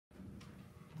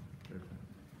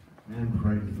And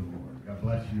praise the Lord. God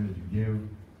bless you as you give.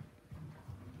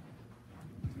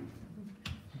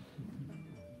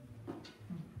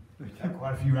 We've got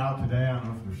quite a few out today. I don't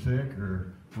know if they're sick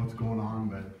or what's going on,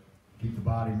 but keep the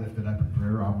body lifted up in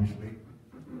prayer, obviously.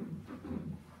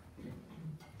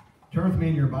 Turn with me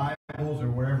in your Bibles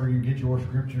or wherever you get your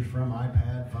scriptures from,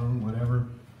 iPad, phone, whatever,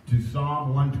 to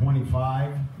Psalm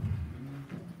 125.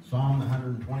 Psalm, the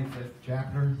 125th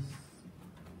chapter.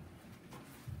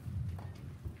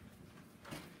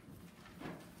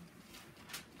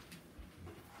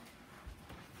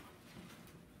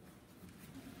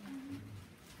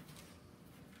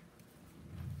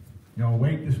 Y'all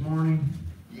awake this morning?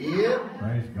 Yep.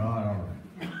 Praise God,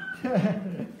 all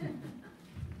right.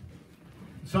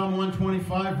 Psalm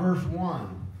 125, verse 1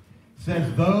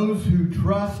 says, "Those who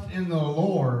trust in the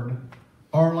Lord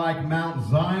are like Mount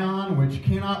Zion, which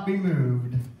cannot be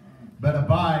moved, but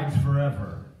abides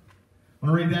forever." I'm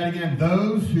going to read that again.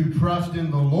 "Those who trust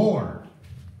in the Lord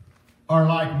are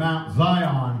like Mount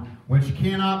Zion, which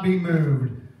cannot be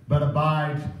moved, but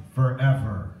abides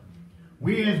forever."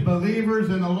 We as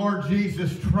believers in the Lord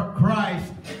Jesus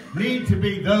Christ need to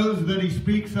be those that he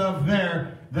speaks of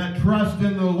there that trust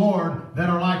in the Lord, that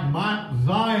are like Mount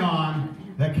Zion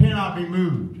that cannot be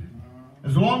moved.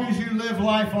 As long as you live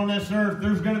life on this earth,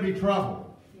 there's going to be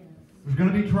trouble. There's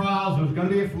going to be trials. There's going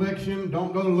to be affliction.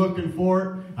 Don't go looking for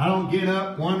it. I don't get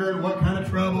up wondering what kind of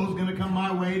trouble is going to come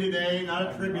my way today. Not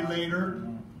a tribulator.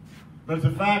 But it's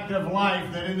a fact of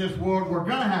life that in this world we're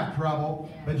going to have trouble.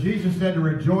 But Jesus said to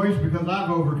rejoice because I've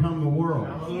overcome the world.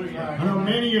 Hallelujah. I know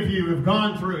many of you have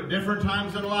gone through it, different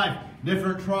times in life,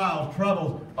 different trials,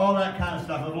 troubles, all that kind of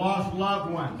stuff. Have lost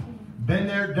loved ones. Been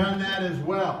there, done that as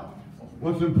well.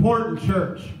 What's important,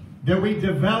 church, that we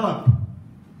develop.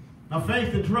 Now,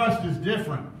 faith and trust is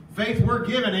different. Faith, we're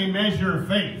given a measure of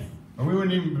faith, or we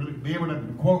wouldn't even be able to,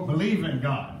 quote, believe in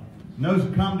God. And those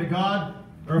who come to God,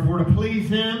 or if we're to please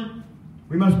him,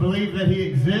 we must believe that he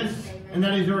exists and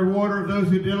that he's a rewarder of those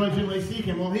who diligently seek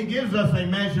him. Well, he gives us a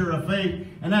measure of faith,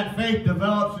 and that faith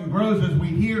develops and grows as we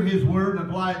hear his word and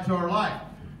apply it to our life.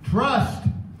 Trust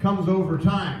comes over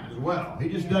time as well. He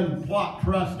just doesn't plop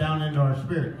trust down into our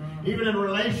spirit. Even in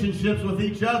relationships with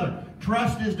each other,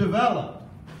 trust is developed.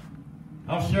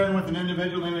 I was sharing with an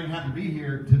individual, they didn't have to be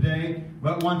here today,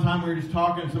 but one time we were just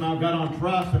talking, and somehow got on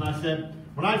trust, and I said,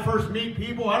 when I first meet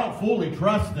people, I don't fully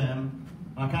trust them.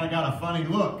 I kind of got a funny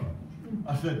look.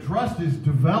 I said, trust is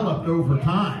developed over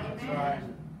time. That's right.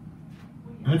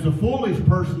 And it's a foolish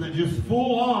person that just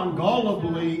full on,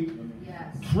 gullibly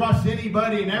trusts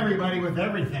anybody and everybody with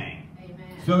everything. Amen.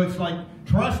 So it's like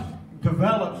trust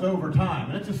develops over time.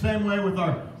 And it's the same way with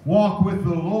our walk with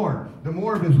the Lord. The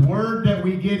more of his word that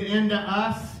we get into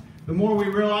us, the more we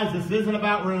realize this isn't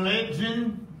about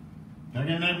religion. Can I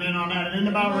get an amen on that? It isn't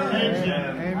about religion.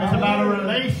 Amen. It's about a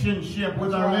relationship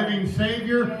with our living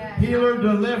Savior, healer,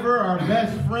 deliverer, our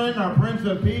best friend, our Prince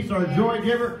of Peace, our joy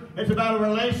giver. It's about a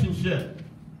relationship.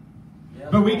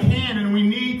 But we can and we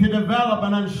need to develop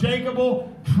an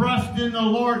unshakable trust in the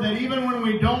Lord that even when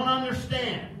we don't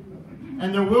understand,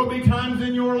 and there will be times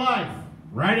in your life,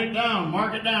 write it down,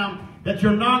 mark it down, that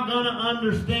you're not going to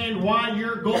understand why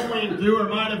you're going through or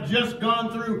might have just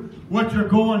gone through what you're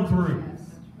going through.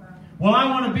 Well, I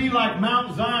want to be like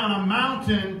Mount Zion, a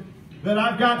mountain that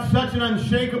I've got such an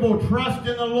unshakable trust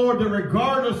in the Lord that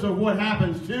regardless of what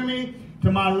happens to me,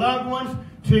 to my loved ones,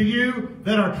 to you,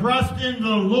 that our trust in the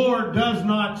Lord does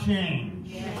not change.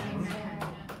 Yes.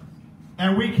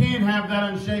 And we can have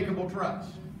that unshakable trust.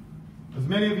 As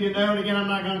many of you know, and again, I'm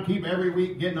not going to keep every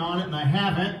week getting on it, and I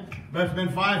haven't, but it's been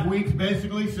 5 weeks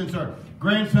basically since our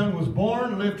grandson was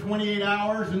born, lived 28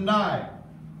 hours, and died.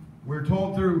 We're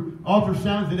told through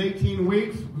ultrasounds at 18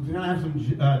 weeks we're going to have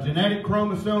some genetic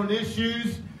chromosome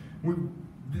issues.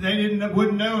 They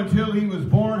wouldn't know until he was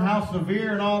born how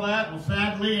severe and all that. Well,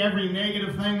 sadly, every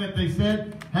negative thing that they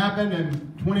said happened,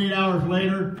 and 28 hours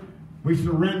later, we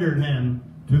surrendered him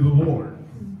to the Lord.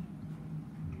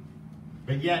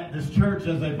 But yet, this church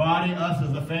as a body, us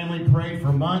as a family, prayed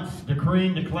for months,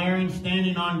 decreeing, declaring,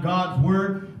 standing on God's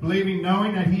word, believing,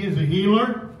 knowing that he is a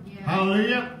healer. Yes.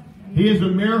 Hallelujah. He is a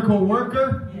miracle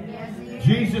worker. Yes.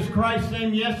 Jesus Christ,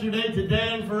 same yesterday,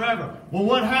 today, and forever. Well,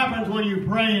 what happens when you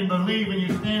pray and believe and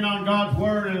you stand on God's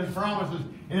word and his promises,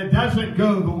 and it doesn't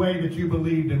go the way that you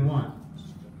believed and want?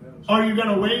 Are you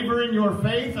going to waver in your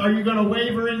faith? Are you going to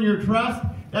waver in your trust?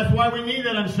 That's why we need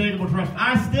that unshakable trust.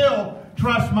 I still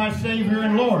trust my Savior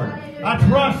and Lord. I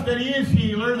trust that he is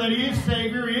healer, that he is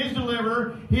Savior, he is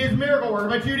deliverer, he is miracle worker.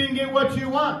 But you didn't get what you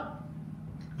want.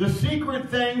 The secret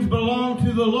things belong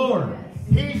to the Lord.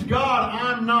 He's God,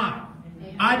 I'm not.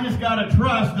 I just got to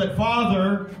trust that,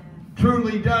 Father,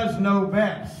 truly does know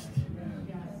best.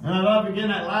 And I love again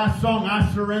that last song,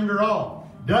 I surrender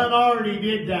all. Done already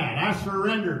did that. I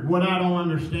surrendered what I don't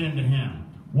understand to him.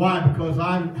 Why? Because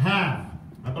I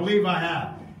believe I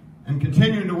have, and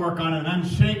continuing to work on an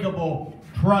unshakable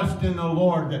trust in the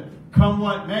Lord that come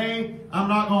what may, I'm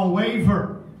not going to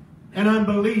waver in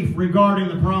unbelief regarding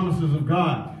the promises of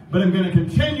God. But I'm going to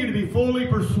continue to be fully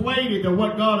persuaded that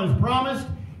what God has promised,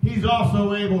 he's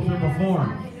also able to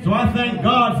perform. So I thank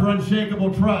God for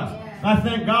unshakable trust. I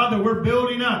thank God that we're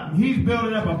building up. He's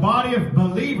building up a body of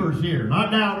believers here,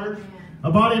 not doubters.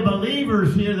 A body of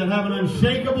believers here that have an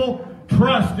unshakable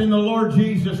trust in the Lord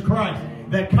Jesus Christ.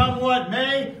 That come what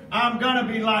may, I'm going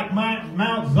to be like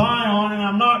Mount Zion and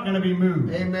I'm not going to be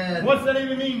moved. Amen. What's that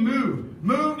even mean, moved?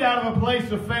 Moved out of a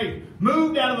place of faith.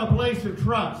 Moved out of a place of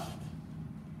trust.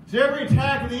 So every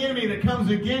attack of the enemy that comes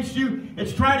against you,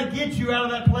 it's trying to get you out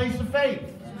of that place of faith.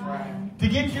 That's right. To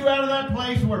get you out of that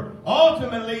place where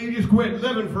ultimately you just quit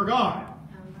living for God.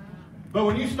 But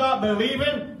when you stop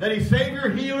believing that he's Savior,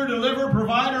 healer, deliverer,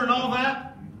 provider, and all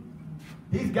that,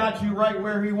 he's got you right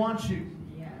where he wants you.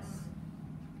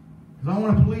 Because I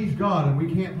want to please God, and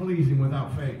we can't please him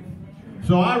without faith.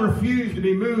 So I refuse to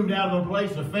be moved out of a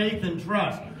place of faith and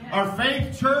trust. Our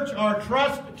faith church, our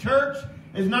trust church,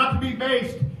 is not to be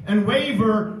based and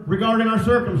waver regarding our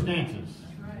circumstances.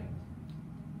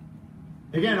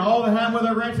 Again, all the time with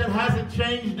our grandson hasn't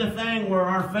changed a thing where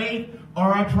our faith or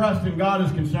our trust in God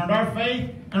is concerned. Our faith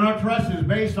and our trust is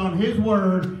based on his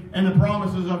word and the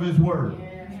promises of his word.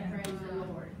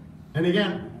 And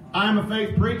again, I'm a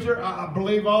faith preacher. I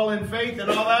believe all in faith and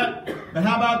all that. But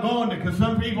how about going to, because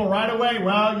some people right away,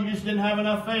 well, you just didn't have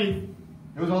enough faith.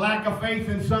 There was a lack of faith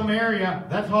in some area.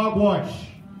 That's hogwash.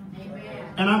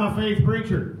 Amen. And I'm a faith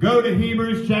preacher. Go to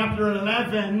Hebrews chapter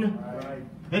 11.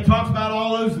 It talks about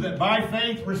all those that by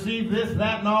faith received this,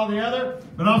 that, and all the other.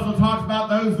 But also talks about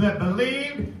those that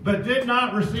believed but did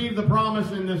not receive the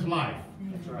promise in this life.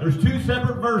 There's two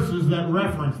separate verses that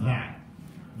reference that.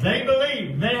 They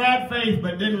believed, they had faith,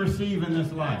 but didn't receive in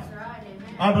this life.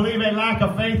 I believe a lack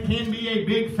of faith can be a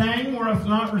big thing where us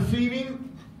not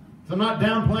receiving. So I'm not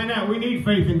downplaying that. We need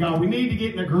faith in God. We need to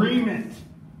get in agreement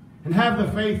and have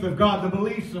the faith of God, the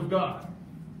beliefs of God.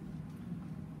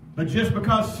 But just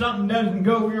because something doesn't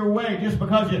go your way, just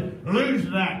because you lose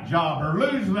that job or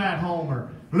lose that home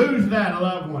or lose that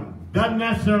loved one, doesn't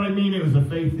necessarily mean it was a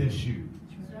faith issue.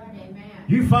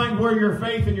 You find where your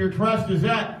faith and your trust is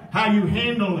at, how you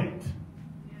handle it.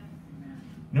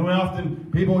 You know, often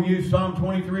people use Psalm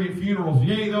 23 at funerals.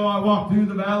 Yea, though I walk through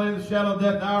the valley of the shadow of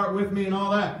death, thou art with me and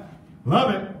all that.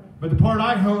 Love it. But the part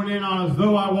I hone in on is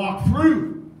though I walk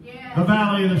through the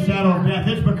valley of the shadow of death.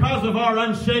 It's because of our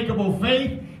unshakable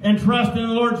faith and trust in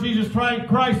the Lord Jesus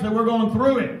Christ that we're going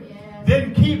through it.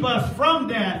 Didn't keep us from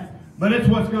death, but it's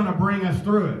what's going to bring us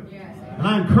through it. And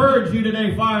I encourage you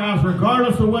today, Firehouse,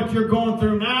 regardless of what you're going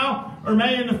through now or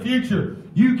may in the future,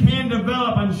 you can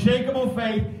develop unshakable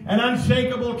faith and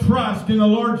unshakable trust in the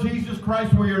Lord Jesus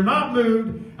Christ where you're not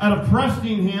moved out of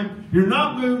trusting him. You're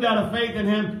not moved out of faith in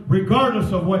him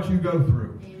regardless of what you go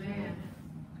through. Amen.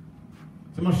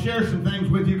 So I'm going to share some things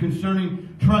with you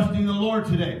concerning trusting the Lord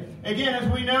today. Again,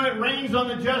 as we know, it rains on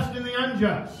the just and the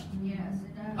unjust. Yes,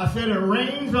 it does. I said it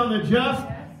rains on the just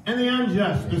and the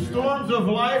unjust. The storms of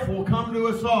life will come to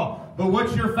us all. But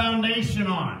what's your foundation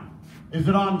on? Is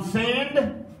it on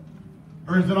sand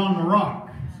or is it on the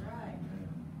rock?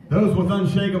 Those with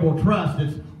unshakable trust,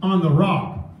 it's on the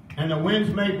rock. And the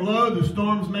winds may blow, the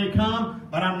storms may come,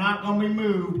 but I'm not going to be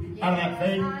moved out of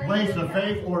that place of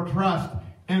faith or trust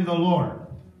in the Lord.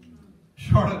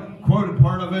 Charlotte quoted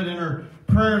part of it in her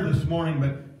prayer this morning,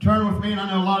 but turn with me, and I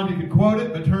know a lot of you could quote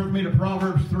it, but turn with me to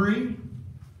Proverbs 3.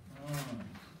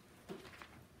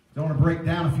 I want to break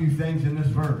down a few things in this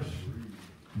verse.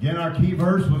 Again, our key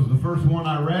verse was the first one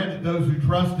I read, that those who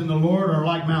trust in the Lord are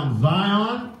like Mount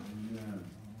Zion.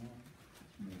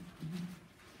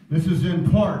 This is in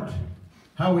part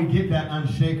how we get that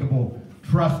unshakable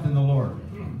trust in the Lord.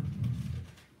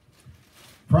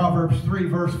 Proverbs 3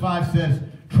 verse 5 says,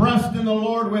 trust in the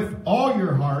Lord with all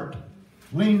your heart.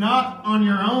 Lean not on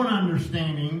your own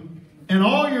understanding. In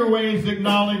all your ways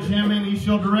acknowledge him, and he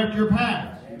shall direct your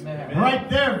path. Amen. Right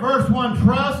there, verse 1,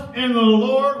 trust in the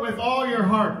Lord with all your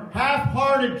heart.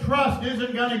 Half-hearted trust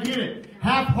isn't going to get it.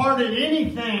 Half-hearted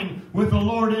anything with the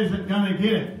Lord isn't going to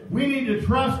get it. We need to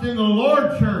trust in the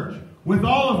Lord, church, with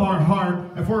all of our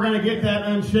heart if we're going to get that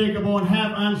unshakable and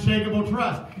have unshakable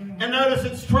trust. And notice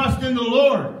it's trust in the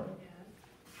Lord.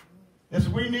 Yes,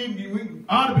 we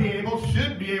ought to be able,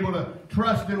 should be able to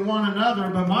trust in one another,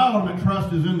 but my ultimate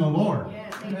trust is in the Lord.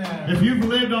 Yes. If you've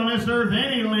lived on this earth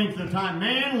any length of time,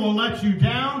 man will let you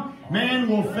down. Man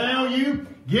will fail you.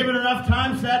 Give it enough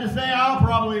time, sad to say, I'll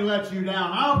probably let you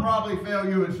down. I'll probably fail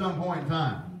you at some point in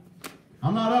time.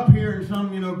 I'm not up here in some,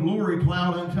 glory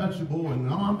cloud untouchable and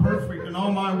I'm perfect in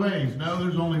all my ways. No,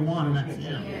 there's only one, and that's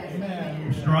Him.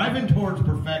 We're striving towards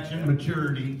perfection,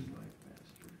 maturity.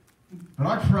 But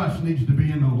our trust needs to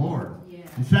be in the Lord.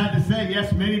 It's sad to say,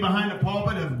 yes, many behind the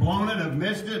pulpit have blown it, have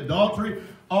missed it, adultery,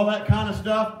 all that kind of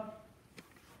stuff.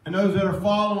 And those that are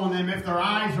following them, if their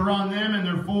eyes are on them and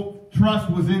their full trust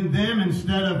was in them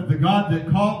instead of the God that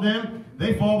called them,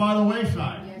 they fall by the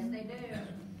wayside. Yes, they do.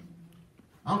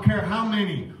 I don't care how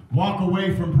many walk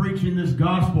away from preaching this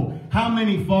gospel. How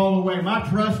many fall away? My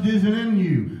trust isn't in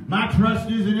you. My trust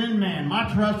isn't in man.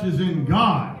 My trust is in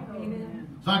God.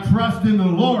 Amen. So I trust in the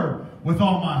Lord with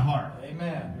all my heart.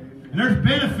 Amen. And there's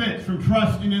benefits from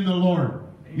trusting in the Lord.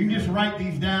 You can just write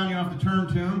these down. You don't have to turn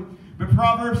to them. But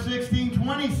Proverbs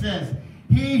 16:20 says,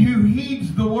 he who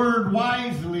heeds the word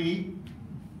wisely,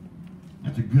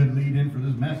 that's a good lead-in for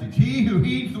this message. He who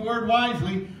heeds the word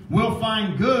wisely will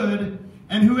find good,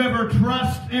 and whoever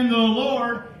trusts in the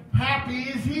Lord, happy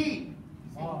is he.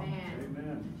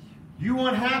 Amen. You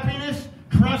want happiness?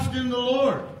 Trust in the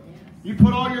Lord. You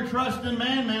put all your trust in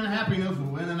man, happiness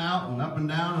will in and out and up and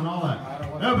down and all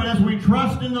that. No, but as we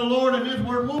trust in the Lord and His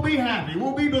word, we'll be happy.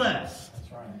 We'll be blessed.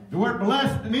 That's right. The word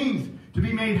blessed means to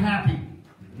be made happy.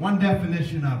 One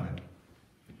definition of it.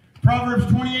 Proverbs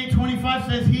 28:25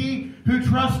 says, he who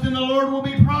trusts in the Lord will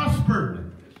be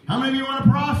prospered. How many of you want to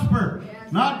prosper?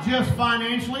 Yes. Not just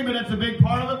financially, but that's a big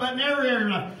part of it, but in every area of your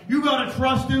life. You've got to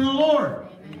trust in the Lord.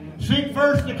 Amen. Seek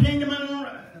first the kingdom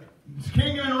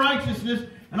and righteousness,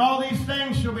 and all these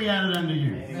things shall be added unto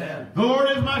you. Amen. The Lord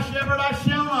is my shepherd, I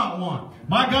shall not want.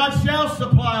 My God shall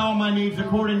supply all my needs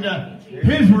according to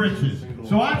His riches.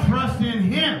 So I trust in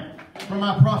Him for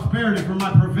my prosperity, for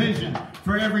my provision,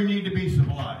 for every need to be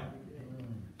supplied.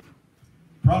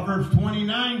 Proverbs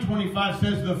 29:25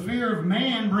 says, the fear of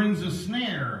man brings a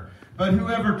snare, but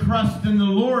whoever trusts in the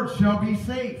Lord shall be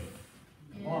safe.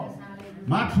 Yes,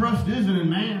 My trust isn't in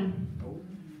man.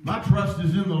 My trust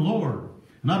is in the Lord.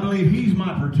 And I believe He's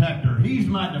my protector. He's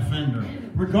my defender,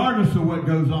 regardless of what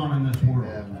goes on in this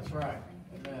world. That's right.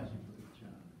 Amen.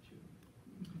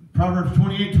 Proverbs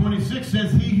 28:26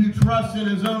 says, he who trusts in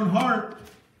his own heart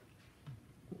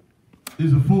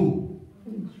is a fool.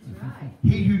 That's right.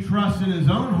 He who trusts in his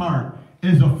own heart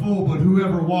is a fool, but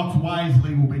whoever walks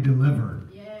wisely will be delivered.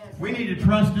 Yes. We need to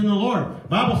trust in the Lord. The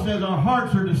Bible says our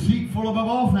hearts are deceitful above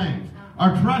all things.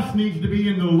 Our trust needs to be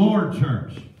in the Lord,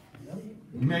 church.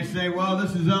 You may say, well,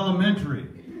 this is elementary.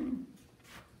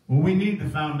 Well, we need the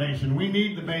foundation. We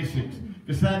need the basics.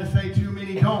 It's sad to say too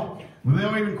many don't. Well, they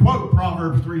don't even quote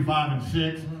Proverbs 3, 5, and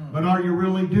 6. But are you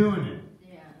really doing it?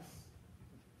 Yes.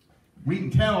 We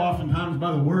can tell oftentimes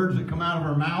by the words that come out of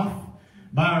our mouth,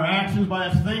 by our actions, by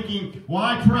us thinking, well,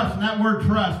 I trust. And that word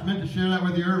trust, meant to share that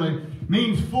with you earlier,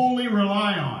 means fully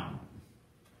rely on.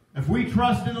 If we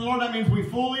trust in the Lord, that means we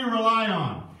fully rely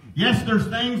on. Yes, there's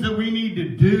things that we need to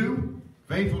do.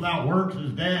 Faith without works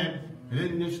is dead. It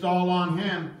isn't just all on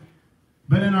Him.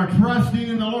 But in our trusting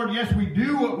in the Lord, yes, we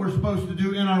do what we're supposed to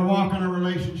do in our walk and our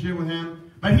relationship with Him.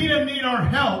 But He doesn't need our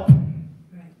help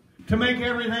to make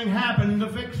everything happen and to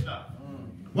fix stuff.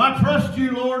 Well, I trust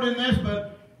you, Lord, in this,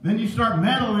 but then you start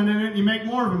meddling in it and you make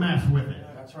more of a mess with it.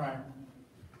 That's right.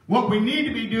 What we need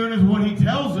to be doing is what He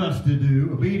tells us to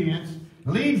do, obedience,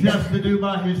 leads us to do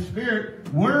by His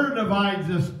Spirit, Word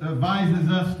advises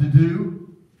us to do.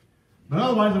 But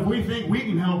otherwise, if we think we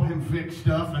can help Him fix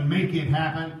stuff and make it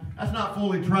happen, that's not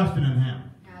fully trusting in Him.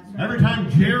 Right. Every time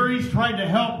Jerry's tried to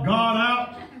help God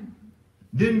out,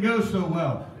 didn't go so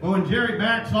well. But when Jerry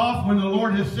backs off, when the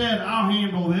Lord has said, I'll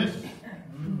handle this,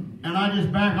 and I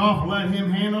just back off and let Him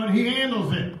handle it, He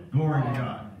handles it. Glory to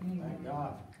God. Thank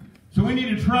God. So we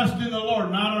need to trust in the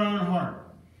Lord, not our own heart.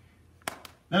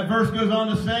 That verse goes on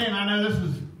to say, and I know this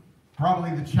is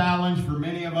probably the challenge for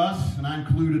many of us, and I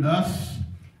included us,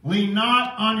 lean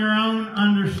not on your own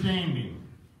understanding.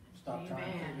 Stop trying to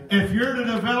figure it out. If you're to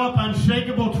develop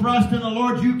unshakable trust in the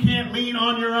Lord, you can't lean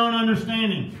on your own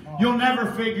understanding. You'll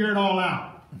never figure it all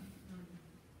out.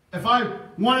 If I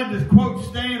wanted to, quote,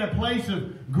 stay in a place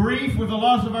of grief with the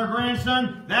loss of our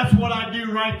grandson, that's what I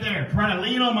do right there. Try to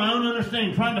lean on my own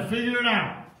understanding, trying to figure it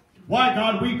out. Why,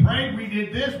 God, we prayed, we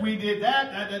did this, we did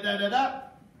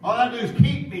that, All I do is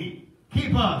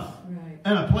keep us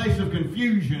in a place of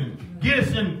confusion, get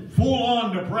us in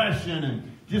full-on depression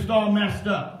and just all messed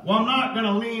up. Well, I'm not going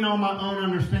to lean on my own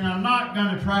understanding. I'm not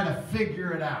going to try to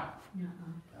figure it out.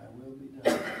 I will be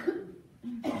done.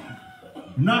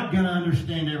 I'm not going to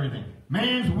understand everything.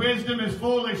 Man's wisdom is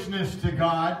foolishness to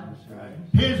God. That's right.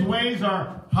 His ways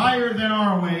are higher than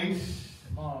our ways.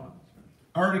 Come on.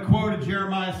 I already quoted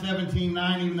Jeremiah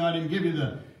 17:9, even though I didn't give you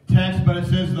the text, but it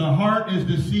says, the heart is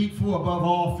deceitful above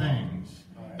all things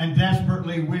and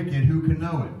desperately wicked. Who can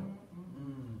know it?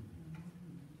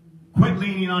 Quit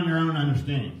leaning on your own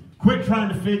understanding. Quit trying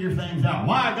to figure things out.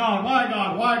 Why God? Why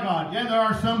God? Why God? Yeah, there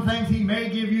are some things He may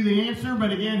give you the answer,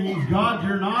 but again, He's God,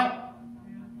 you're not.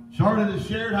 Charlotte has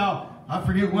shared how, I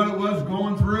forget what it was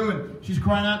going through, and she's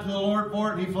crying out to the Lord for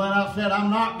it, and He flat out said, I'm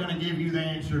not going to give you the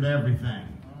answer to everything.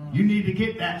 You need to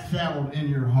get that settled in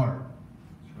your heart.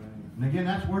 And again,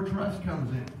 that's where trust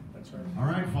comes in. That's right. All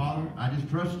right, Father, I just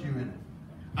trust you in it.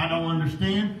 I don't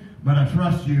understand, but I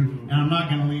trust you, and I'm not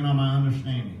going to lean on my own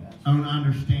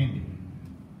understanding.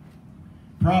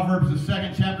 Proverbs, the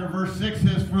 2nd chapter, verse 6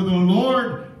 says, for the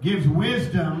Lord gives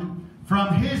wisdom,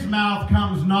 from His mouth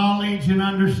comes knowledge and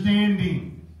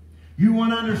understanding. You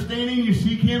want understanding, you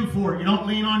seek Him for it. You don't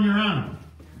lean on your own.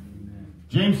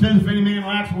 James says, if any man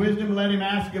lacks wisdom, let him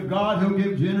ask of God. He'll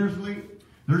give generously.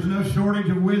 There's no shortage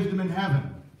of wisdom in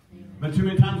heaven. But too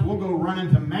many times we'll go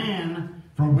running to man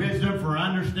for wisdom, for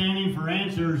understanding, for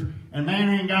answers, and man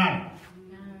ain't got it.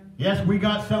 Yes, we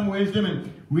got some wisdom,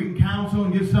 and we can counsel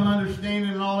and give some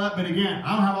understanding and all that, but again,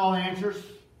 I don't have all the answers.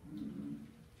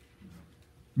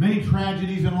 Many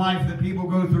tragedies in life that people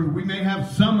go through, we may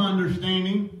have some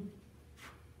understanding.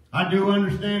 I do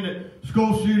understand that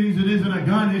school shootings, it isn't a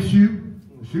gun issue.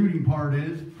 The shooting part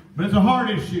is. But it's a heart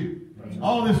issue.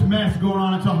 All this mess going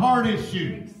on, it's a heart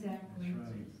issue. Exactly.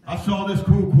 I saw this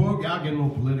cool quote. Yeah, I'll get a little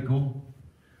political.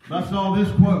 But I saw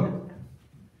this quote.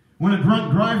 When a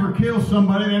drunk driver kills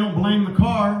somebody, they don't blame the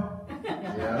car.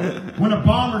 When a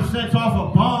bomber sets off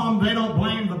a bomb, they don't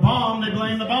blame the bomb, they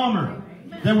blame the bomber.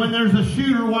 Then when there's a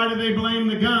shooter, why do they blame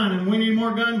the gun? And we need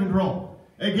more gun control.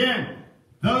 Again,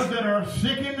 those that are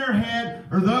sick in their head,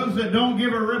 or those that don't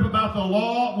give a rip about the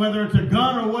law, whether it's a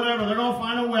gun or whatever, they're going to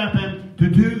find a weapon to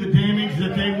do the damage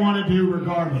that they want to do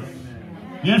regardless.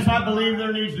 Yes, I believe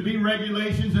there needs to be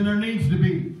regulations and there needs to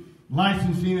be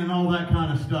licensing and all that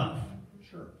kind of stuff.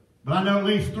 Sure. But I know at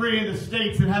least 3 of the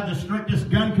states that have the strictest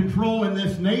gun control in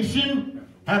this nation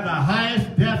have the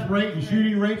highest death rate and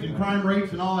shooting rates and crime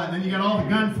rates and all that. And then you got all the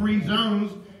gun-free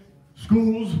zones,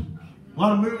 schools, a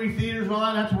lot of movie theaters and all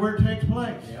that. That's where it takes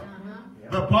place.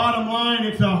 But bottom line,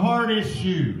 it's a heart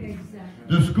issue.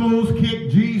 The schools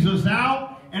kick Jesus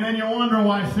out, and then you wonder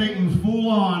why Satan's full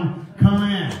on come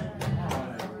in.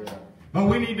 But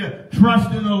we need to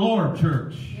trust in the Lord,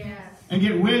 church. And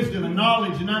get wisdom and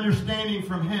knowledge and understanding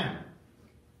from Him.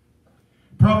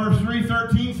 Proverbs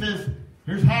 3:13 says,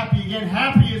 here's happy again.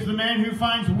 Happy is the man who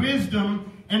finds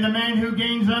wisdom and the man who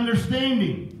gains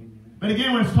understanding. But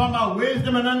again, when it's talking about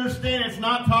wisdom and understanding, it's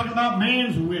not talking about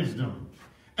man's wisdom.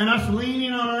 And us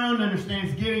leaning on our own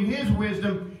understanding. It's getting His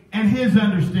wisdom and His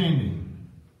understanding.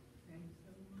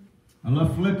 I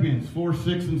love Philippians 4, 6,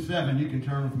 and 7. You can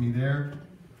turn with me there.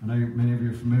 I know many of you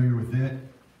are familiar with it.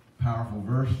 Powerful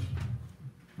verse.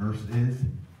 Verse is.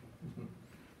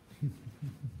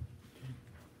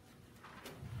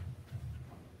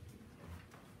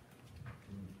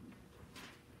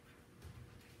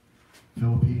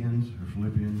 Philippians or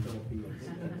Philippians.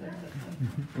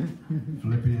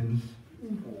 Philippians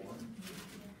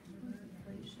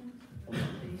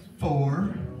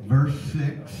 4, verse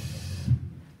 6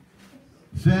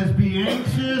 says, be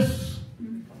anxious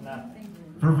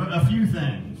for a few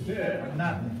things.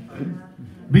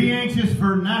 Be anxious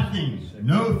for nothing,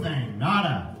 no thing,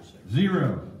 nada,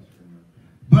 zero.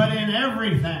 But in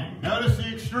everything, notice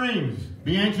the extremes.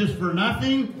 Be anxious for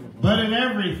nothing, but in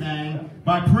everything,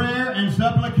 by prayer and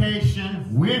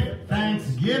supplication, with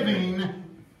thanksgiving,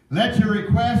 let your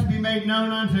requests be made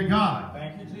known unto God.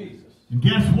 Thank you, Jesus. And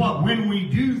guess what? When we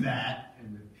do that,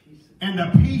 and the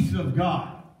peace of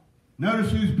God,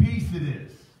 notice whose peace it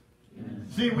is.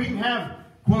 See, we can have,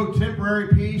 quote,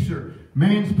 temporary peace or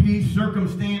man's peace,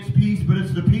 circumstance peace, but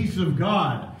it's the peace of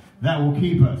God that will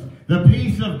keep us. The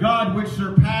peace of God which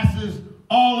surpasses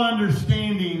all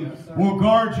understanding will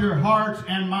guard your hearts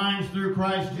and minds through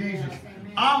Christ Jesus.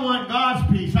 I want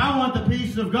God's peace. I want the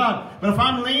peace of God. But if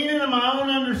I'm leaning on my own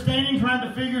understanding, trying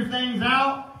to figure things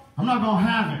out, I'm not going to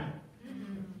have it.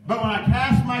 But when I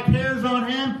cast my cares on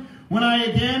Him, when I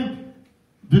again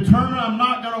determine I'm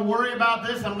not going to worry about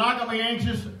this, I'm not going to be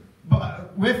anxious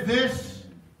with this,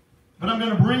 but I'm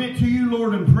going to bring it to you,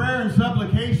 Lord, in prayer and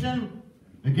supplication,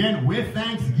 again, with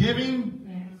thanksgiving,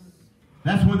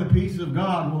 that's when the peace of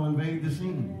God will invade the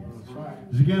scene.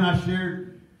 Because again, I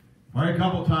shared Well, a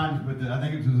couple times, but I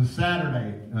think it was a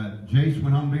Saturday. Jace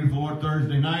went home to be with the Lord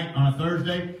Thursday night. On a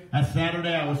Thursday, that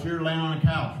Saturday, I was here laying on a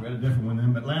couch. We had a different one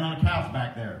then, but laying on a couch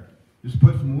back there. Just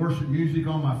put some worship music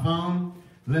on my phone,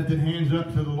 lifted hands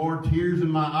up to the Lord, tears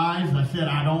in my eyes. I said,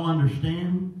 I don't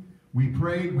understand. We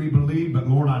prayed, we believed, but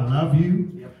Lord, I love you.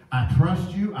 Yep. I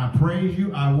trust you. I praise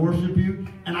you. I worship you.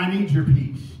 And I need your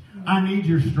peace. I need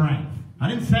your strength. I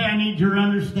didn't say I need your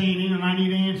understanding and I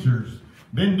need answers.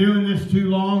 Been doing this too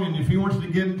long, and if he wants to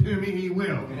give them to me, he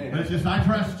will. But it's just, I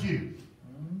trust you.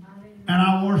 And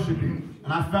I worship you.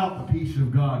 And I felt the peace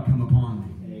of God come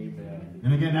upon me. Amen.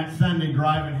 And again, that Sunday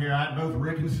driving here, I had both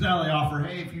Rick and Sally offer,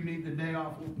 hey, if you need the day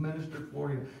off, we'll minister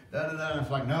for you. And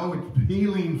it's like, no, it's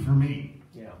healing for me.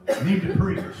 Yeah. I need to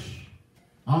preach.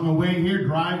 On the way here,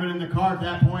 driving in the car at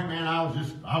that point, man, I was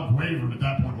wavering at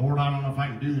that point. Lord, I don't know if I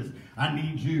can do this. I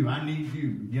need you. I need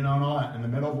you. You know, and all that. In the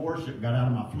middle of worship, got out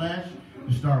of my flesh.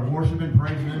 Just started worshiping,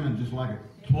 praising him, and just like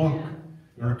a cloak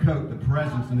or a coat, the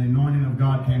presence and the anointing of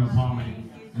God came upon me.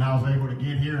 And I was able to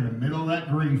get here in the middle of that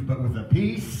grief, but with a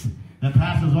peace that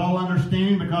passes all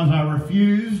understanding, because I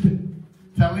refused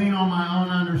to lean on my own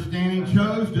understanding,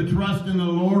 chose to trust in the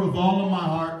Lord with all of my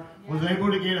heart, was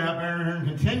able to get up here and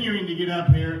continuing to get up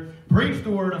here, preach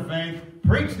the word of faith,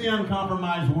 preach the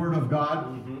uncompromised word of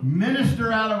God,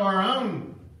 minister out of our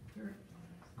own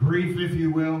grief, if you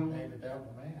will,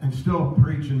 and still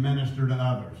preach and minister to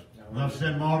others. As I've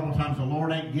said multiple times, the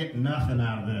Lord ain't getting nothing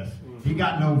out of this. He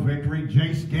got no victory.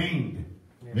 Jace gained.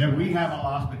 Yeah, we have a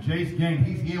loss, but Jace gained.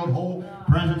 He's healed whole.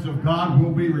 Presence of God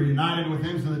will be reunited with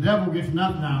him, so the devil gets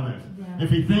nothing out of this. If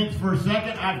he thinks for a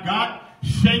second, I've got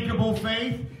shakable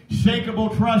faith,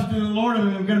 shakable trust in the Lord, and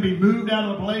I'm going to be moved out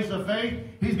of the place of faith,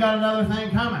 he's got another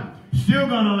thing coming. Still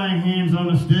going to lay hands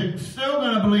on the stick. Still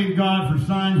going to believe God for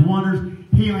signs, wonders,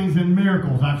 healings, and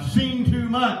miracles. I've seen too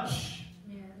much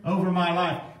over my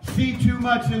life. See too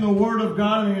much in the Word of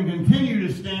God, and I'm going to continue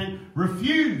to stand.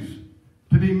 Refuse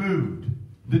to be moved.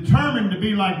 Determined to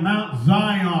be like Mount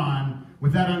Zion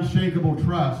with that unshakable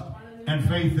trust and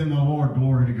faith in the Lord.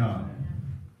 Glory to God.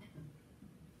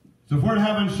 So if we're to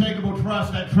have unshakable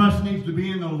trust, that trust needs to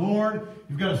be in the Lord.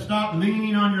 You've got to stop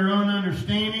leaning on your own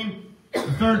understanding.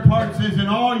 The third part says, in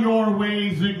all your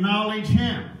ways acknowledge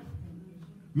him.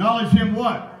 Acknowledge him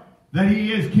what? That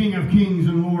he is King of kings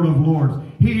and Lord of lords.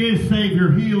 He is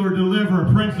Savior, healer, deliverer,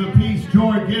 Prince of peace,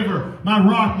 joy giver, my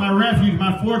rock, my refuge,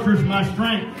 my fortress, my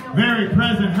strength, very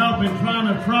present help in time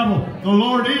of trouble. The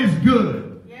Lord is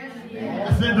good.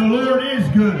 I said the Lord is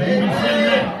good. Amen. You say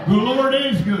that. The Lord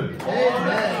is good.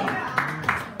 Amen.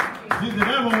 See, the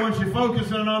devil wants you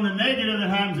focusing on the negative that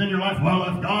happens in your life. Well,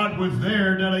 if God was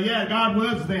there, yeah, God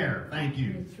was there. Thank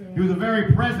you. He was a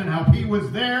very present help. He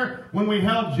was there when we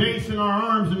held Jace in our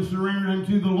arms and surrendered him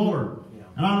to the Lord.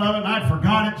 And I love it. And I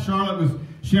forgot it. Charlotte was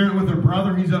sharing it with her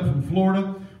brother. He's up from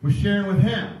Florida. Was sharing with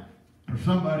him. Or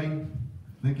somebody,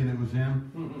 thinking it was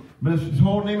him. But as she's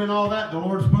holding him and all that, the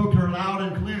Lord spoke to her loud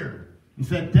and clear. He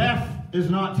said, death is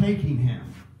not taking him.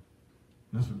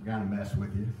 This will kind of mess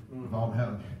with you. With all the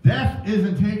hell. Death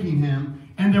isn't taking him,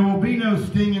 and there will be no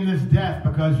sting in this death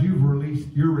because you're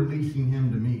releasing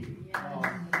him to me. Yes.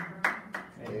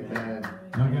 Amen.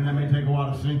 Now again, that may take a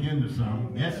while to sink into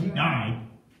some. Yes, he died.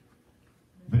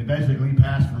 But he basically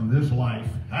passed from this life,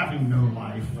 having no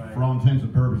life, for all intents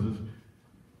and purposes,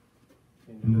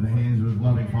 into the hands of his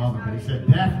loving Father. But he said,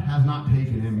 death has not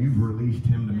taken him. You've released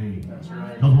him to me.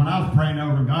 Because when I was praying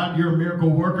over him, God, you're a miracle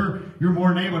worker. You're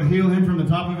more than able to heal him from the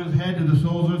top of his head to the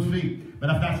soles of his feet. But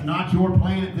if that's not your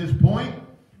plan at this point,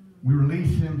 we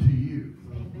release him to you.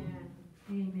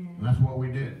 Amen. And that's what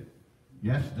we did.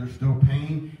 Yes, there's still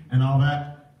pain and all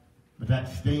that. But that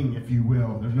sting, if you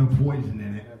will, there's no poison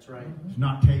in it. That's right. It's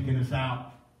not taking us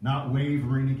out. Not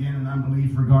wavering again in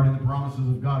unbelief regarding the promises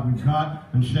of God. We've got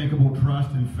unshakable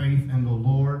trust and faith in the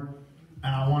Lord.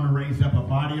 And I want to raise up a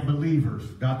body of believers.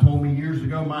 God told me years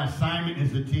ago, my assignment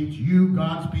is to teach you,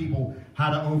 God's people,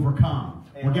 how to overcome.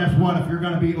 Amen. Well, guess what? If you're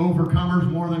going to be overcomers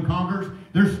more than conquerors,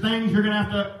 there's things you're going to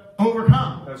have to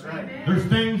overcome. That's right. There's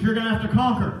things you're going to have to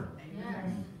conquer. Yes.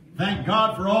 Thank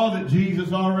God for all that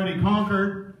Jesus already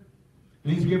conquered.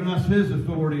 And he's given us his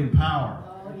authority and power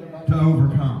to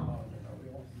overcome.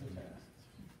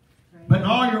 But in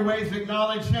all your ways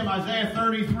acknowledge him. Isaiah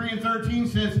 33:13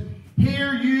 says,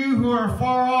 hear you who are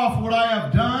far off what I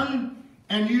have done,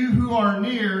 and you who are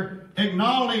near,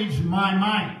 acknowledge my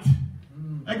might.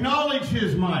 Acknowledge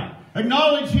his might.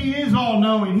 Acknowledge he is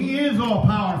all-knowing. He is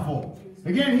all-powerful.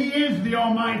 Again, he is the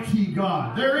almighty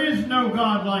God. There is no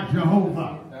God like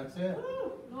Jehovah. That's it.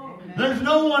 There's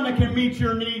no one that can meet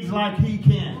your needs like he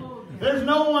can. There's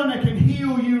no one that can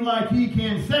heal you like he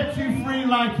can, set you free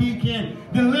like He can,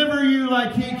 deliver you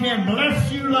like He can,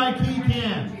 bless you like He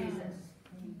can.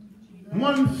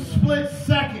 One split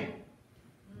second,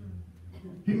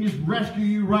 He can just rescue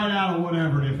you right out of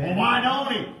whatever it is. Well, why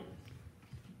don't He?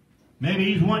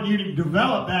 Maybe He's wanting you to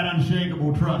develop that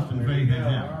unshakable trust and faith in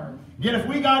Him. Again, if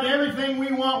we got everything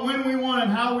we want, when we want it,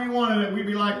 how we wanted it, we'd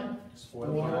be like,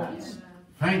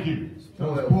 thank you.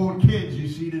 Those spoiled kids you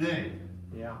see today.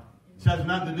 Yeah. This has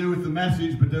nothing to do with the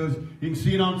message, but those, you can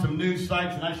see it on some news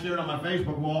sites, and I shared it on my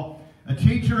Facebook wall. A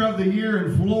teacher of the year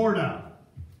in Florida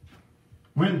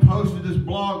went and posted this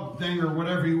blog thing or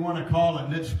whatever you want to call it,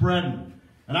 and it's spreading.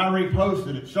 And I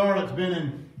reposted it. Charlotte's been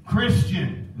in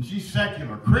Christian, and she's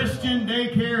secular, Christian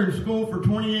daycare and school for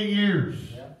 28 years.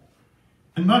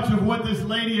 And much of what this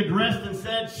lady addressed and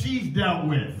said, she's dealt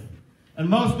with. And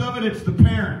most of it, it's the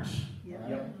parents.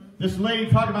 This lady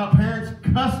talked about parents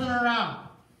cussing her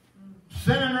out,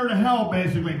 sending her to hell,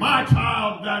 basically. My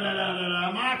child,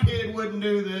 my kid wouldn't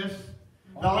do this.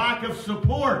 The lack of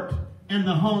support in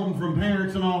the home from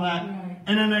parents and all that.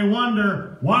 And then they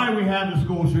wonder why we have the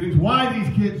school shootings, why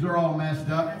these kids are all messed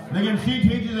up. And again, she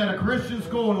teaches at a Christian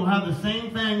school and will have the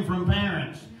same thing from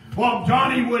parents. Well,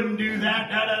 Johnny wouldn't do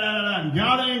that, and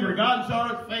got angry, got in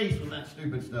Charlotte's face with that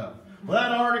stupid stuff. Well,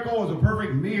 that article was a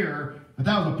perfect mirror, but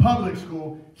that was a public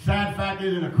school. Sad fact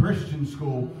is, in a Christian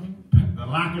school, the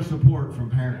lack of support from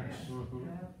parents.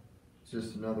 It's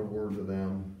just another word to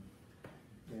them.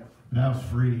 That was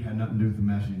free, had nothing to do with the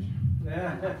message.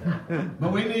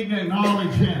 But we need to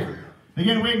acknowledge Him.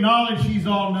 Again, we acknowledge He's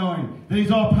all-knowing, that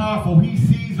He's all-powerful, He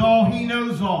sees all, He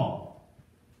knows all.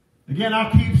 Again,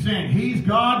 I'll keep saying, He's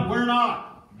God, we're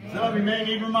not. Some of you may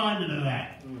need reminded of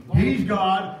that. He's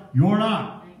God, you're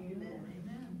not.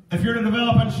 If you're to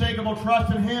develop unshakable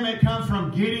trust in Him, it comes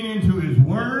from getting into His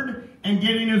Word and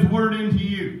getting His Word into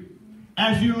you.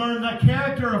 As you learn the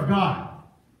character of God.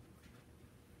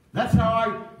 That's how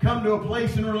I come to a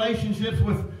place in relationships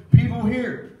with people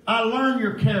here. I learn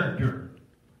your character.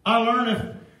 I learn if,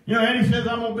 Eddie says,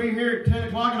 I'm going to be here at 10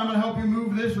 o'clock and I'm going to help you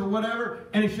move this or whatever,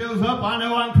 and he shows up, I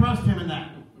know I can trust him in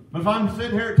that. But if I'm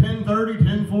sitting here at 10:30,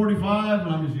 10:45,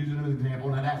 and I'm just using an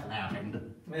example, and that hasn't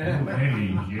happened.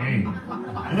 Hey, Jay.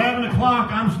 11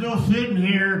 o'clock, I'm still sitting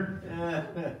here.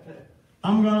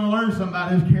 I'm going to learn something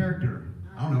about his character.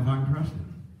 I don't know if I can trust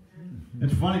him.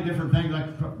 It's funny, different things like,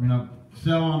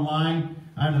 sell online.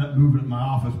 I ended up moving it in my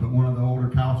office, but one of the older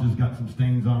couches got some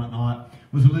stains on it and all that.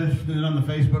 Was listed on the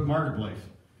Facebook Marketplace.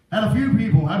 Had a few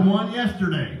people. Had one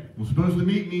yesterday. Was supposed to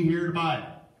meet me here to buy it.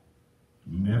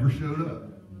 Never showed up.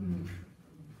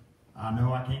 I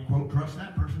know I can't, quote, trust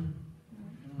that person.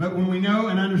 But when we know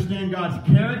and understand God's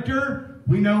character,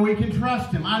 we know we can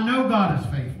trust Him. I know God is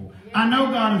faithful. I know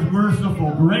God is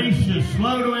merciful, gracious,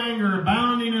 slow to anger,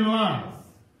 abounding in love.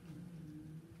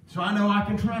 So I know I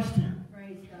can trust Him.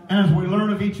 And as we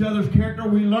learn of each other's character,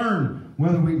 we learn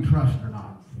whether we can trust or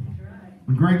not.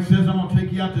 When Greg says, I'm going to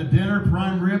take you out to dinner,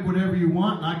 prime rib, whatever you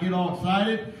want, and I get all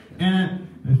excited, and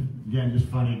again, just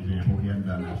funny example, he hadn't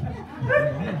done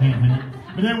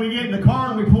that. But then we get in the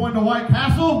car and we pull into White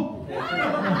Castle, and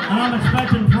I'm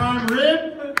expecting prime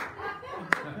rib.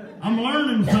 I'm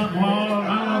learning something. Well,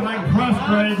 I don't know if I can trust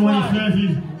Greg when he says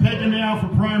he's taking me out for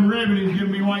prime rib and he's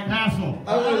giving me White Castle.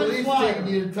 I would at least take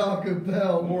you to Taco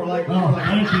Bell. Thank you. More like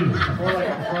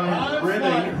a prime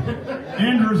ribbing.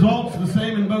 End results the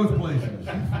same in both places.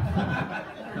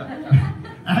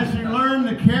 As you learn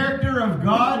the character of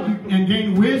God and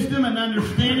gain wisdom and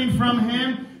understanding from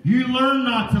Him, you learn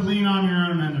not to lean on your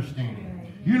own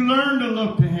understanding. You learn to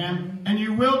look to Him, and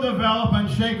you will develop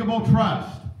unshakable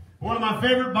trust. One of my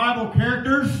favorite Bible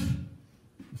characters,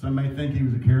 some may think he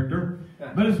was a character,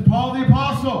 but it's Paul the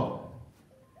Apostle.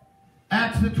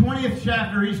 Acts the 20th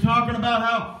chapter, he's talking about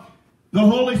how the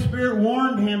Holy Spirit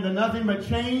warned him that nothing but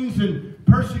chains and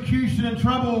persecution and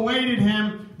trouble awaited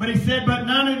him. But he said, but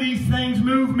none of these things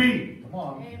move me. Come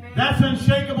on. That's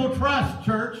unshakable trust,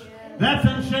 church. That's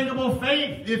unshakable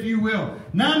faith, if you will.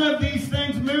 None of these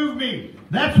things move me.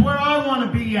 That's where I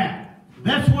want to be at.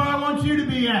 That's where I want you to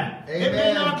be at. Amen. It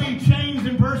may not be chains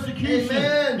and persecution.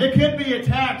 Amen. It could be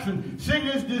attacks and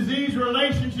sickness, disease,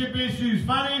 relationship issues,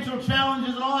 financial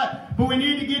challenges, and all that. But we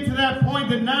need to get to that point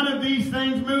that none of these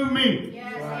things move me.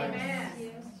 Yes, right. amen.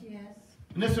 Yes.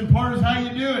 And this in part is how you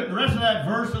do it. The rest of that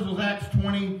verse, this was Acts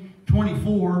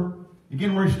 20:24.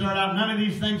 Again, where he started out, none of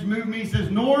these things move me. He says,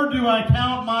 nor do I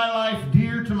count my life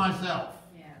dear to myself.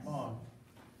 Yes. Come on.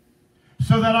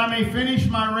 So that I may finish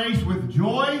my race with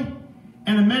joy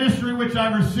and the ministry which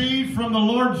I received from the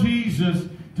Lord Jesus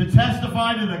to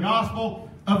testify to the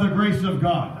gospel of the grace of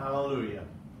God. Hallelujah.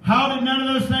 How did none of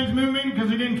those things move me?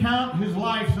 Because he didn't count his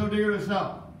life so dear to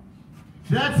self.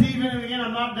 So that's even, and again,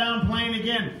 I'm not downplaying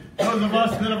again. Those of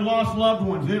us that have lost loved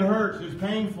ones, it hurts, it's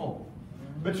painful.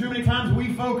 But too many times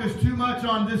we focus too much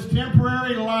on this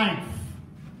temporary life.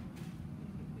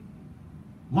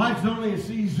 Life's only a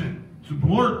season. It's a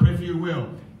blurb, if you will,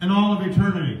 in all of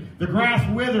eternity. The grass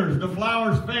withers, the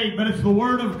flowers fade, but it's the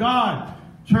Word of God,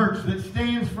 church, that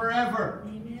stands forever.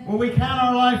 Well, we count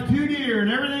our life too dear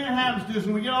and everything that happens to us,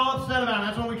 and we get all upset about it.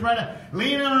 That's when we try to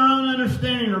lean on our own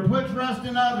understanding or put trust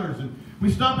in others. And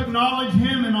we stop acknowledging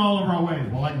Him in all of our ways.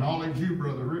 Well, I acknowledge you,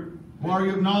 Brother Rick. Well, are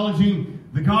you acknowledging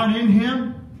the God in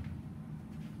Him?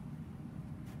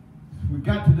 We've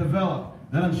got to develop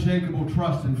that unshakable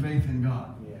trust and faith in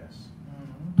God. Yes.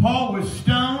 Paul was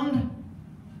stoned,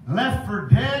 left for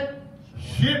dead,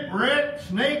 shipwrecked,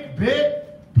 snake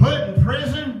bit, put in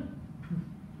prison.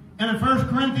 And in 1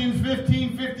 Corinthians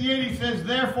 15:58 he says,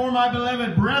 "Therefore, my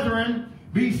beloved brethren,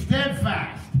 be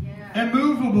steadfast,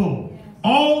 immovable,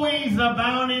 always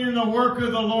abounding in the work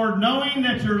of the Lord, knowing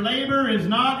that your labor is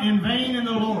not in vain in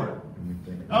the Lord."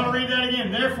 I want to read that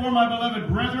again. "Therefore, my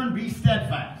beloved brethren, be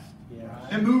steadfast,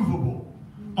 immovable,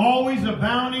 always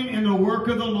abounding in the work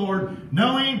of the Lord,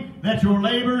 knowing that your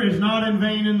labor is not in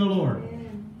vain in the Lord."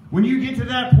 When you get to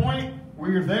that point where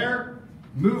you're there,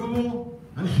 movable,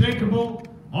 unshakable,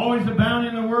 always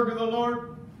abounding in the work of the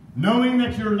Lord, knowing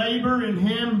that your labor in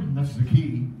Him, that's the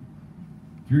key.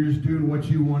 If you're just doing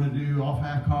what you want to do, off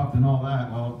half-cocked and all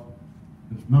that, well,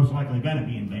 it's most likely going to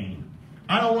be in vain.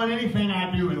 I don't want anything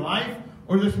I do in life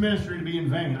or this ministry to be in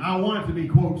vain. I want it to be,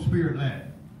 quote,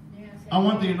 Spirit-led. I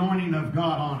want the anointing of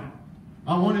God on it.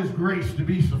 I want His grace to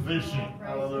be sufficient,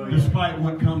 despite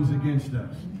what comes against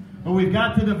us. But we've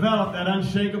got to develop that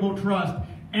unshakable trust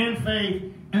and faith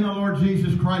in the Lord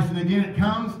Jesus Christ. And again, it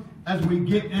comes as we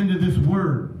get into this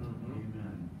Word.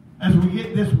 As we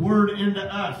get this Word into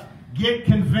us. Get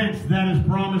convinced that His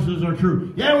promises are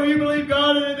true. Yeah, well, you believe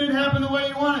God and it didn't happen the way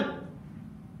you wanted.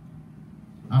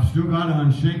 I've still got an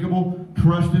unshakable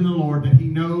trust in the Lord that He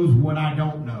knows what I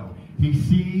don't know. He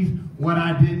sees what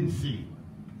I didn't see.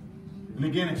 And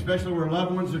again, especially where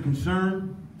loved ones are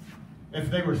concerned, if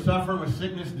they were suffering with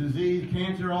sickness, disease,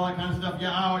 cancer, all that kind of stuff,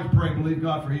 yeah, I always pray, believe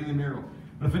God for healing miracle.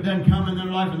 But if it doesn't come in their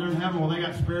life and they're in heaven, well, they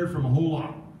got spared from a whole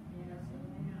lot.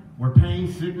 Where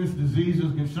pain, sickness, disease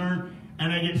is concerned,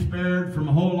 and they get spared from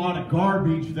a whole lot of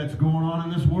garbage that's going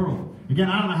on in this world. Again,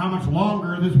 I don't know how much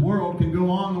longer this world can go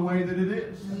on the way that it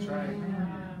is. That's right.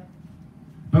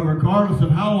 But regardless of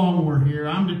how long we're here,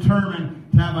 I'm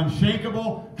determined to have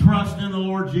unshakable trust in the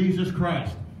Lord Jesus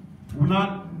Christ. We're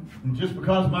not, just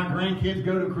because my grandkids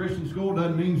go to Christian school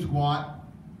doesn't mean squat.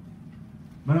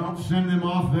 But I don't send them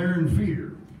off there in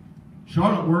fear.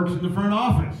 Charlotte works in the front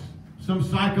office. Some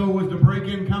psycho was to break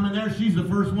in, come in there, she's the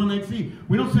first one they'd see.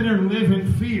 We don't sit there and live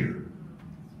in fear.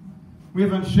 We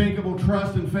have unshakable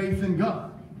trust and faith in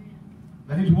God.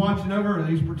 That He's watching over her, that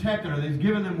He's protecting her, that He's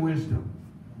giving them wisdom.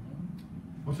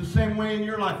 Well, it's the same way in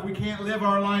your life. We can't live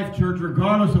our life, church,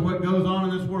 regardless of what goes on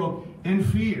in this world, in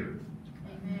fear.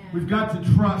 Amen. We've got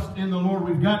to trust in the Lord.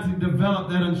 We've got to develop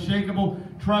that unshakable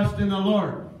trust in the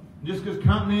Lord. Just because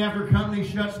company after company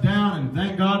shuts down, and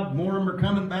thank God more of them are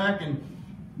coming back, and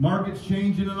markets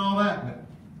changing and all that, but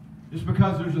just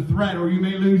because there's a threat or you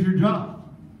may lose your job,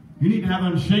 you need to have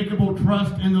unshakable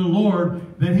trust in the Lord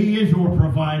that He is your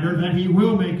provider, that He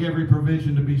will make every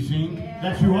provision to be seen,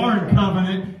 that you are in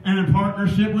covenant and in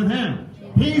partnership with Him.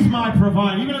 He's my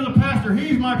provider. Even as a pastor,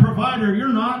 He's my provider. You're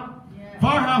not.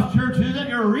 Firehouse Church isn't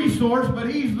your resource, but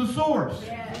He's the source.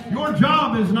 Your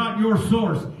job is not your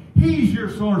source. He's your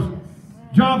source.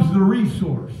 Job's the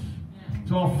resource.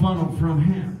 It's all funneled from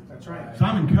Him. That's right. So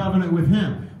I'm in covenant with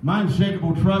Him. My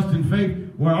unshakable trust and faith,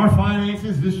 where our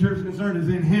finances, this church is concerned, is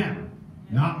in Him,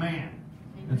 not man.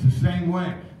 It's the same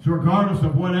way. So regardless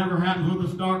of whatever happens with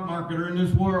the stock market or in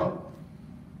this world,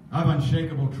 I have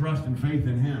unshakable trust and faith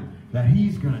in Him that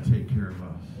He's going to take care of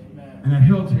us. Amen. And that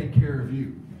He'll take care of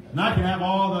you. And I can have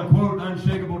all the, quote,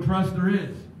 unshakable trust there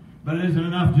is. But it isn't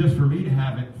enough just for me to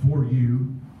have it for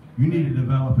you. You need to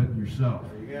develop it yourself.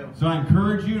 There you go. So I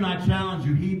encourage you and I challenge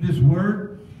you, heed this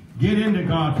word. Get into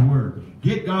God's word.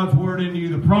 Get God's word into you,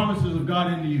 the promises of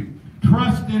God into you.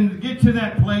 Trust in, get to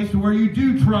that place where you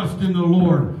do trust in the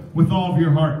Lord with all of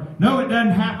your heart. No, it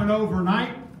doesn't happen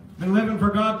overnight. Been living for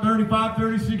God 35,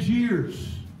 36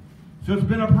 years. So it's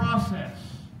been a process.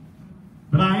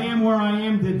 But I am where I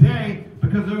am today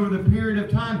because over the period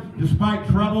of time, despite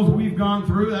troubles we've gone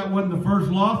through, that wasn't the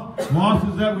first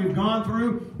losses that we've gone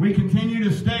through, we continue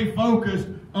to stay focused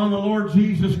on the Lord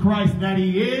Jesus Christ, that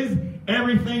He is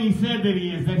everything He said that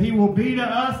He is, that He will be to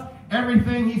us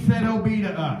everything He said He'll be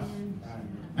to us.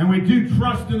 And we do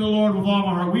trust in the Lord with all of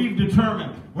our heart. We've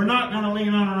determined We're not going to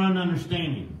lean on our own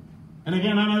understanding. And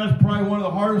again, I know that's probably one of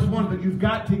the hardest ones, but you've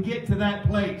got to get to that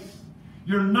place.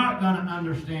 You're not going to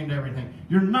understand everything.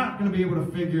 You're not going to be able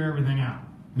to figure everything out.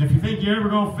 And if you think you're ever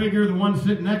going to figure the one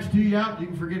sitting next to you out, you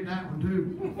can forget that one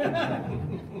too.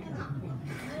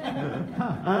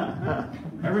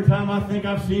 Every time I think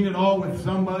I've seen it all with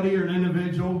somebody or an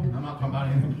individual, I'm not talking about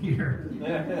anything here.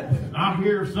 I'll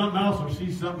hear something else or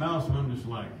see something else, and I'm just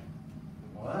like,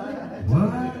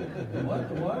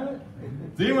 What?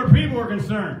 See, where people are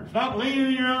concerned. Stop leaning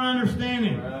on your own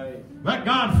understanding. Right. Let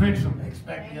God fix them.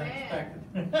 Expect the unexpected.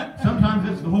 Sometimes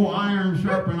it's the whole iron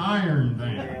sharpen iron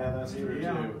thing. Yeah, that's true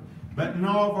too. But in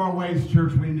all of our ways,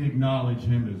 church, we need to acknowledge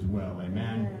Him as well.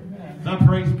 Amen. So I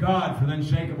praise God for the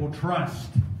unshakable trust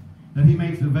that He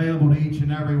makes available to each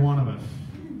and every one of us.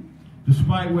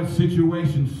 Despite what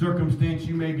situation, circumstance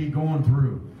you may be going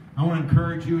through, I want to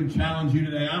encourage you and challenge you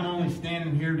today. I'm only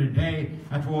standing here today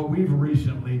after what we've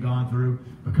recently gone through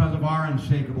because of our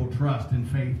unshakable trust and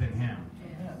faith in Him.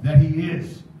 That He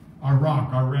is our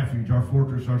rock, our refuge, our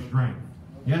fortress, our strength.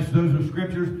 Yes, those are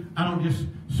scriptures. I don't just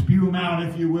spew them out,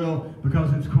 if you will,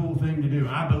 because it's a cool thing to do.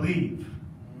 I believe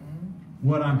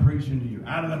what I'm preaching to you.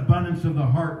 Out of the abundance of the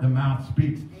heart, the mouth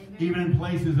speaks. Even in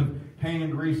places of pain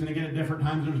and grief, and again, at different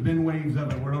times, there's been waves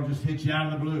of it where it'll just hit you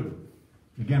out of the blue.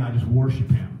 Again, I just worship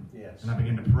Him. Yes. And I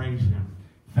begin to praise Him,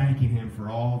 thanking Him for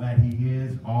all that He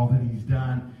is, all that He's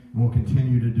done, and will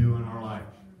continue to do in our life.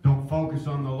 Don't focus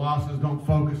on the losses. Don't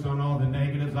focus on all the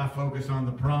negatives. I focus on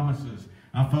the promises.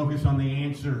 I focus on the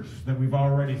answers that we've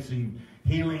already seen,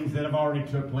 healings that have already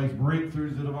took place,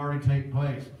 breakthroughs that have already taken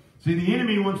place. See, the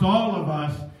enemy wants all of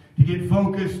us to get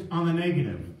focused on the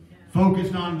negative,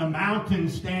 focused on the mountain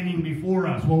standing before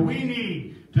us. Well, we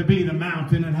need to be the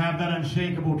mountain and have that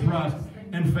unshakable trust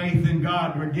and faith in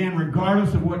God. Again,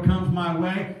 regardless of what comes my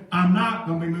way, I'm not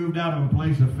going to be moved out of a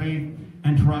place of faith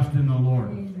and trust in the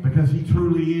Lord, because He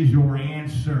truly is your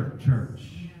answer, church.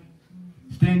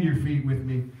 Stand to your feet with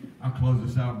me. I'll close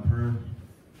this out in prayer.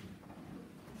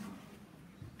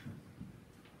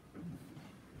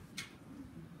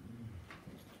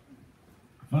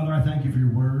 Father, I thank You for Your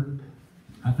word.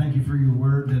 I thank You for Your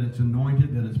word, that it's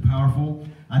anointed, that it's powerful.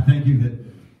 I thank You that,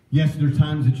 yes, there are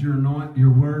times that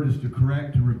Your word is to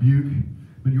correct, to rebuke,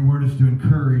 but Your word is to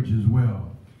encourage as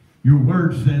well. Your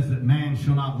word says that man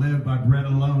shall not live by bread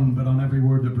alone, but on every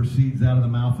word that proceeds out of the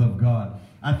mouth of God.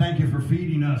 I thank You for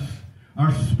feeding us,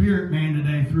 our spirit man,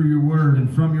 today through Your word and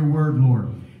from Your word,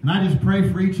 Lord. And I just pray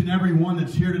for each and every one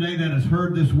that's here today that has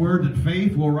heard this word, that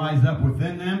faith will rise up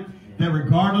within them, that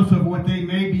regardless of what they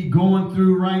may be going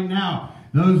through right now,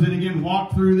 those that again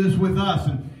walk through this with us,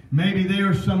 and maybe they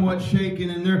are somewhat shaken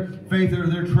in their faith or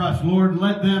their trust, Lord,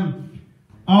 let them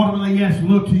ultimately, yes,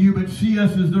 look to You, but see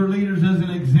us as their leaders, as an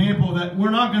example that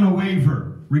we're not going to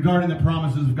waver regarding the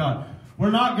promises of God. We're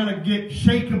not going to get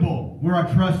shakeable where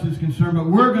our trust is concerned, but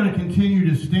we're going to continue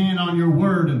to stand on Your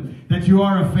word, and that You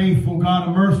are a faithful God,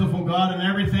 a merciful God, and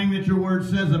everything that Your word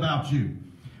says about You.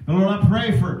 But Lord, I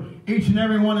pray for each and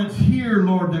every one that's here,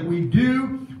 Lord, that we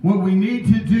do what we need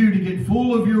to do to get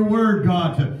full of Your word,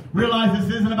 God, to realize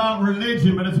this isn't about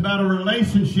religion, but it's about a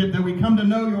relationship, that we come to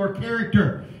know Your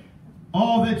character,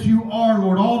 all that You are,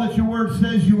 Lord, all that Your word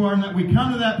says You are, and that we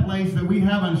come to that place that we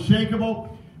have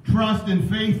unshakable trust and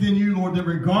faith in You, Lord, that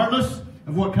regardless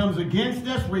of what comes against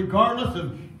us, regardless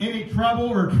of any trouble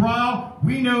or trial,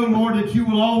 we know, Lord, that You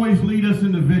will always lead us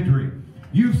into victory.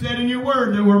 You've said in Your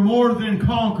word that we're more than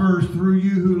conquerors through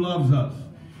You who loves us.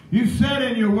 You've said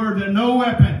in Your word that no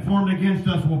weapon formed against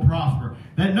us will prosper,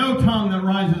 that no tongue that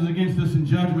rises against us in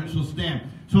judgment shall stand.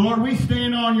 So, Lord, we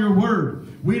stand on Your word.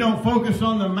 We don't focus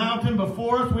on the mountain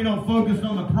before us. We don't focus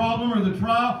on the problem or the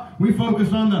trial. We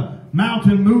focus on the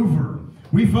mountain mover.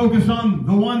 We focus on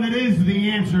the one that is the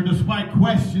answer, despite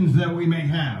questions that we may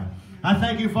have. I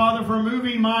thank You, Father, for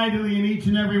moving mightily in each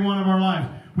and every one of our lives.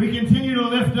 We continue to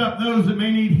lift up those that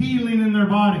may need healing in their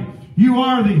body. You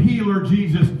are the healer,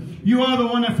 Jesus. You are the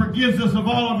one that forgives us of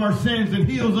all of our sins and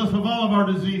heals us of all of our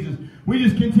diseases. We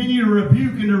just continue to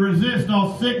rebuke and to resist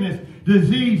all sickness,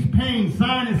 disease, pain,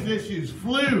 sinus issues,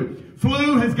 flu.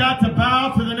 Flu has got to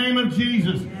bow to the name of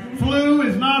Jesus. Flu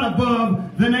is not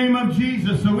above the name of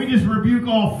Jesus. So we just rebuke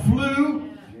all flu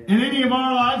in any of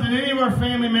our lives and any of our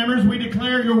family members. We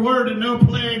declare Your word that no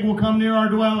plague will come near our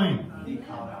dwelling.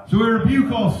 So we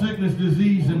rebuke all sickness,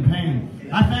 disease, and pain.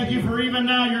 I thank You for even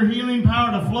now Your healing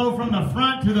power to flow from the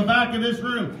front to the back of this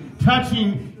room,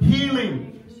 touching, healing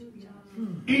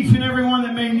each and every one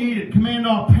that may need it. Command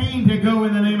all pain to go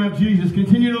in the name of Jesus.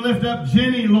 Continue to lift up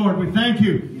Jenny, Lord. We thank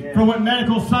You for what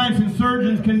medical science and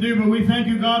surgeons can do, but we thank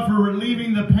You, God, for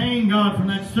relieving the pain, God, from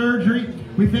that surgery.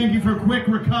 We thank You for quick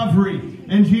recovery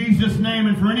in Jesus' name.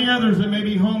 And for any others that may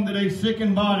be home today, sick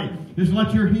in body, just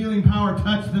let your healing power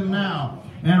touch them now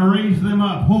and raise them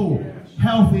up whole,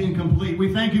 healthy, and complete.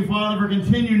 We thank you, Father, for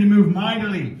continuing to move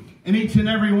mightily in each and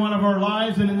every one of our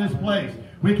lives and in this place.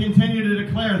 We continue to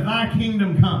declare, thy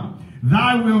kingdom come,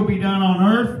 thy will be done on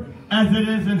earth as it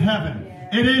is in heaven.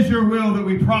 It is your will that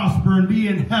we prosper and be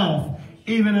in health,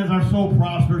 even as our soul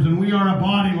prospers. And we are a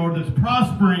body, Lord, that's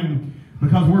prospering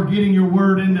because we're getting your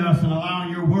word into us and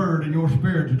allowing your word and your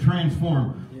spirit to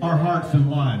transform our hearts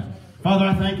and lives. Father,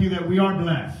 I thank you that we are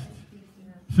blessed.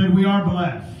 Said we are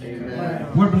blessed. Amen.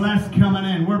 We're blessed coming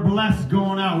in. We're blessed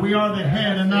going out. We are the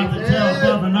head and not the tail,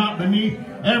 above and not beneath.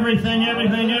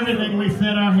 Everything we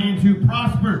set our hand to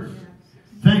prospers.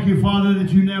 Thank you, Father,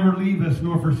 that you never leave us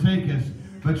nor forsake us,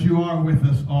 but you are with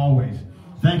us always.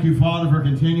 Thank you, Father, for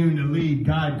continuing to lead,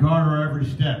 guide, guard our every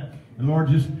step. And Lord,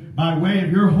 just by way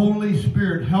of your Holy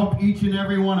Spirit, help each and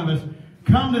every one of us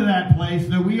come to that place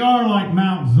that we are like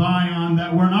Mount Zion,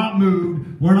 that we're not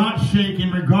moved, we're not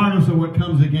shaken, regardless of what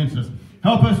comes against us.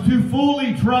 Help us to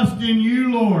fully trust in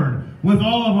you, Lord, with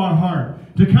all of our heart.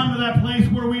 To come to that place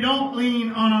where we don't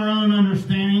lean on our own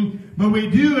understanding, but we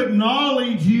do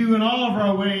acknowledge you in all of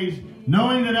our ways,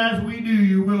 knowing that as we do,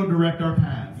 you will direct our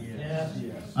paths. Yes.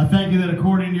 I thank you that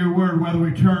according to your word, whether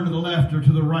we turn to the left or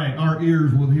to the right, our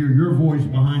ears will hear your voice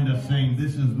behind us saying,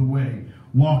 this is the way.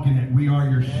 Walk in it. We are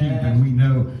your sheep and we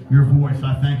know your voice.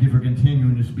 I thank you for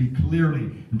continuing to speak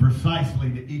clearly and precisely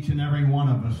to each and every one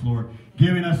of us, Lord,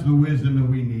 giving us the wisdom that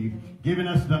we need, giving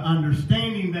us the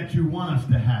understanding that you want us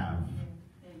to have.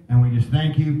 And we just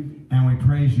thank you and we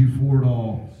praise you for it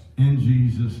all. In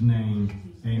Jesus'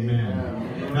 name,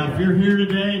 amen. Now, if you're here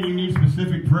today and you need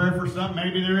specific prayer for something,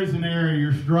 maybe there is an area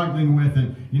you're struggling with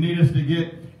and you need us to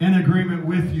get in agreement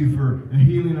with you for a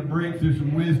healing, a breakthrough,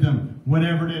 some wisdom,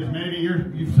 whatever it is. Maybe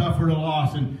you've suffered a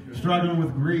loss and struggling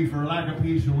with grief or lack of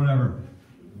peace or whatever.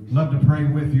 Love to pray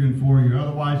with you and for you.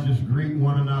 Otherwise, just greet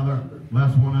one another,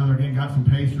 bless one another. Again, got some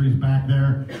pastries back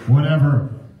there. Whatever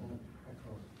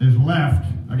is left,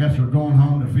 I guess we're going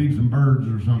home to feed some birds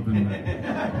or something.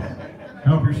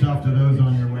 Help yourself to those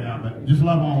on your way out. But just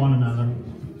love on one another.